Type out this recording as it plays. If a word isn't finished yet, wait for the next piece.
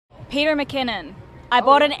Peter McKinnon. I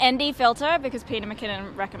bought an ND filter because Peter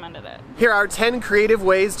McKinnon recommended it. Here are 10 creative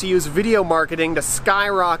ways to use video marketing to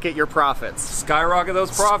skyrocket your profits. Skyrocket those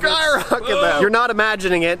profits. Skyrocket them. You're not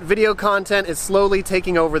imagining it. Video content is slowly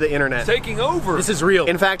taking over the internet. Taking over. This is real.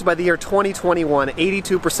 In fact, by the year 2021,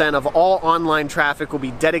 82% of all online traffic will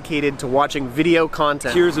be dedicated to watching video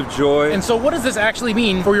content. Tears of joy. And so what does this actually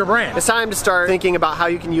mean for your brand? It's time to start thinking about how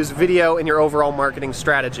you can use video in your overall marketing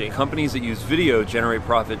strategy. Companies that use video generate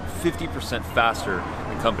profit 50% faster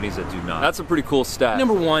than companies that do not. That's a pretty cool stat.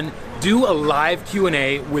 Number one, do a live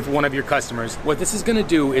Q&A with one of your customers. What this is gonna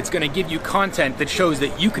do, it's gonna give you content that shows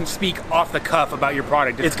that you can speak off the cuff about your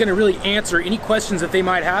product. It's gonna really answer any questions that they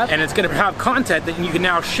might have, and it's gonna have content that you can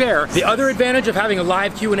now share. The other advantage of having a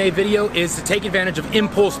live Q&A video is to take advantage of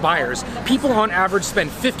impulse buyers. People on average spend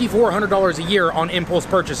 $5,400 a year on impulse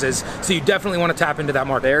purchases, so you definitely wanna tap into that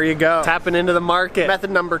market. There you go. Tapping into the market. Method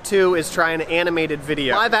number 2 is try an animated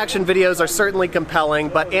video. Live action videos are certainly compelling,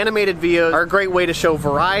 but animated videos are a great way to show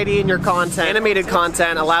variety in your content. Animated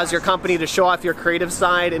content allows your company to show off your creative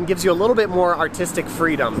side and gives you a little bit more artistic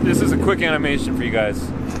freedom. This is a quick animation for you guys.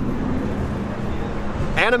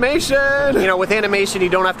 Animation! You know, with animation you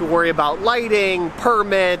don't have to worry about lighting,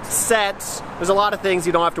 permits, sets. There's a lot of things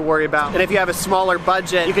you don't have to worry about. And if you have a smaller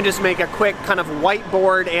budget, you can just make a quick kind of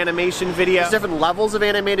whiteboard animation video. There's different levels of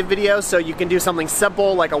animated video, so you can do something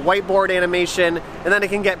simple like a whiteboard animation, and then it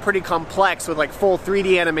can get pretty complex with like full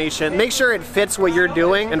 3D animation. Make sure it fits what you're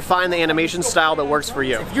doing and find the animation style that works for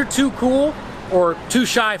you. If you're too cool or too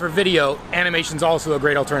shy for video, animation's also a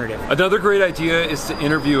great alternative. Another great idea is to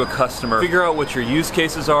interview a customer. Figure out what your use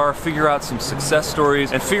cases are, figure out some success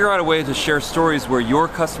stories, and figure out a way to share stories where your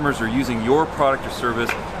customers are using your product or service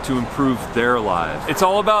to improve their lives. It's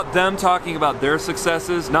all about them talking about their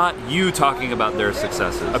successes, not you talking about their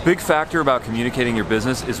successes. A big factor about communicating your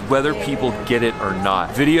business is whether people get it or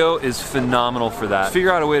not. Video is phenomenal for that.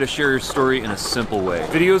 Figure out a way to share your story in a simple way.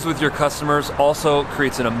 Videos with your customers also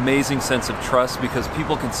creates an amazing sense of trust because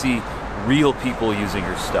people can see real people using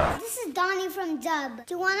your stuff. This is Donnie from Dub.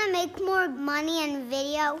 Do you want to make more money in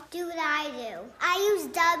video? Do what I do. I use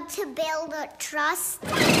Dub to build a trust.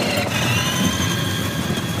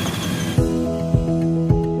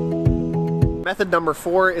 Method number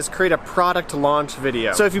 4 is create a product launch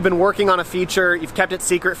video. So if you've been working on a feature, you've kept it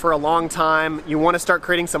secret for a long time, you want to start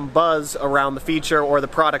creating some buzz around the feature or the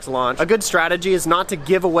product launch, a good strategy is not to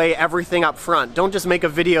give away everything up front. Don't just make a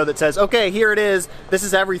video that says, okay, here it is, this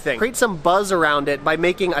is everything. Create some buzz around it by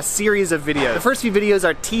making a series of videos. The first few videos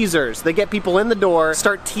are teasers. They get people in the door,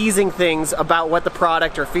 start teasing things about what the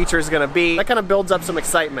product or feature is going to be. That kind of builds up some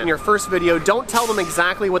excitement. In your first video, don't tell them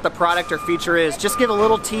exactly what the product or feature is. Just give a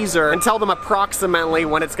little teaser and tell them approximately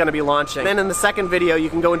when it's going to be launching. Then in the second video, you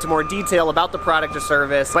can go into more detail about the product or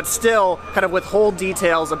service, but still kind of withhold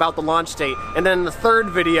details about the launch date. And then in the third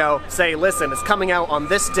video, say, listen, it's coming out on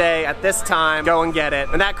this day at this time, go and get it.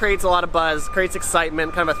 And that creates a lot of buzz, creates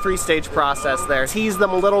excitement, kind of a 3-stage process there. Tease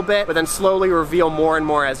them a little bit, but then slowly reveal more and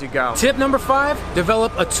more as you go. Tip number 5,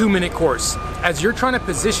 develop a 2-minute course. As you're trying to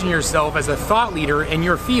position yourself as a thought leader in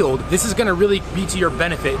your field, this is going to really be to your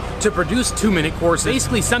benefit to produce 2-minute courses.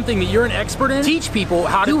 Basically something that you're an expert in. Teach people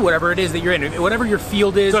how to do whatever it is that you're in, whatever your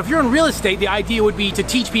field is. So if you're in real estate, the idea would be to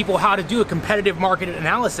teach people how to do a competitive market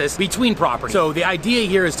analysis between properties. So the idea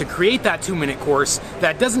here is to create that 2-minute course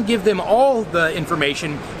that doesn't give them all the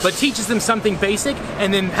information, but teaches them something basic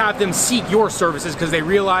and then have them seek your services because they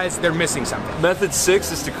realize they're missing something. Method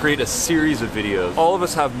 6 is to create a series of videos. All of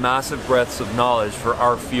us have massive breadths of knowledge for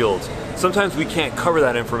our fields. Sometimes we can't cover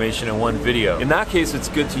that information in one video. In that case, it's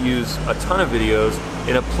good to use a ton of videos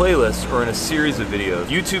in a playlist or in a series of videos.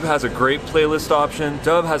 YouTube has a great playlist option,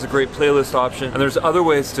 Dub has a great playlist option, and there's other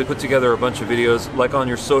ways to put together a bunch of videos like on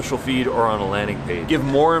your social feed or on a landing page. Give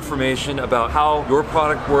more information about how your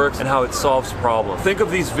product works and how it solves problems. Think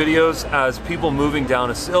of these videos as people moving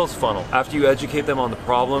down a sales funnel. After you educate them on the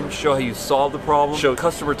problem, show how you solve the problem, show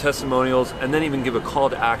customer testimonials, and then even give a call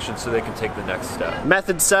to action so they can take the next step.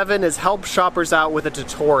 Method 7 is help shoppers out with a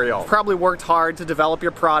tutorial. Probably worked hard to develop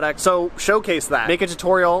your product, so showcase that. Make a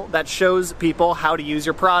tutorial that shows people how to use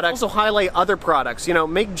your product. Also highlight other products. You know,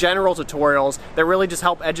 make general tutorials that really just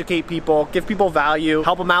help educate people, give people value,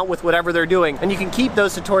 help them out with whatever they're doing. And you can keep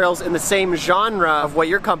those tutorials in the same genre of what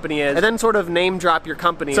your company is, and then sort of name drop your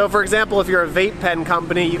company. So for example, if you're a vape pen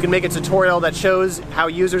company, you can make a tutorial that shows how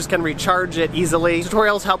users can recharge it easily.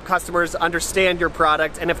 Tutorials help customers understand your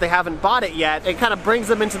product, and if they haven't bought it yet, it kind of brings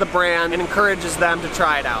them into the brand and encourages them to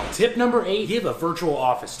try it out. Tip number 8, give a virtual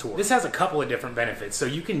office tour. This has a couple of different benefits. benefits. So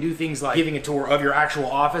you can do things like giving a tour of your actual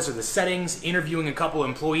office or the settings, interviewing a couple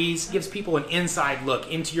employees. It gives people an inside look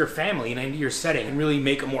into your family and into your setting and really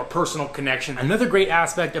make a more personal connection. Another great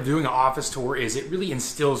aspect of doing an office tour is it really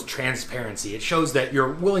instills transparency. It shows that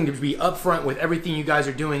you're willing to be upfront with everything you guys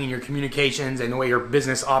are doing in your communications and the way your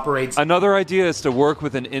business operates. Another idea is to work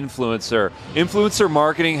with an influencer. Influencer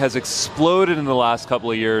marketing has exploded in the last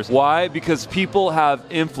couple of years. Why? Because people have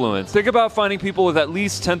influence. Think about finding people with at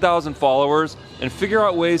least 10,000 followers and figure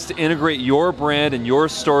out ways to integrate your brand and your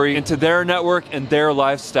story into their network and their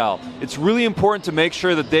lifestyle. It's really important to make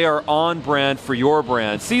sure that they are on brand for your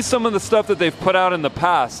brand. See some of the stuff that they've put out in the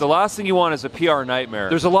past. The last thing you want is a PR nightmare.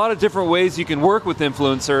 There's a lot of different ways you can work with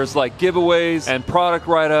influencers, like giveaways and product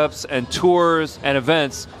write-ups and tours and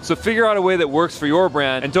events. So figure out a way that works for your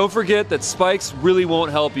brand. And don't forget that spikes really won't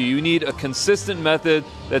help you. You need a consistent method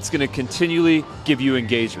that's going to continually give you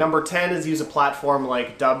engagement. Number 10 is use a platform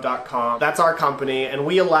like dub.com. That's our company, and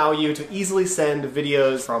we allow you to easily send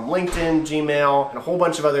videos from LinkedIn, Gmail, and a whole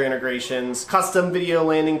bunch of other integrations, custom video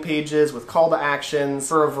landing pages with call to actions.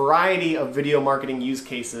 For a variety of video marketing use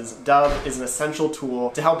cases, Dub is an essential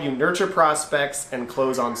tool to help you nurture prospects and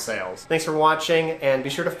close on sales. Thanks for watching, and be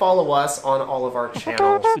sure to follow us on all of our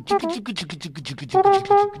channels. No,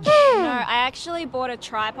 I actually bought a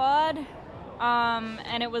tripod,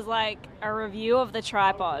 and it was like a review of the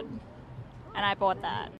tripod, and I bought that.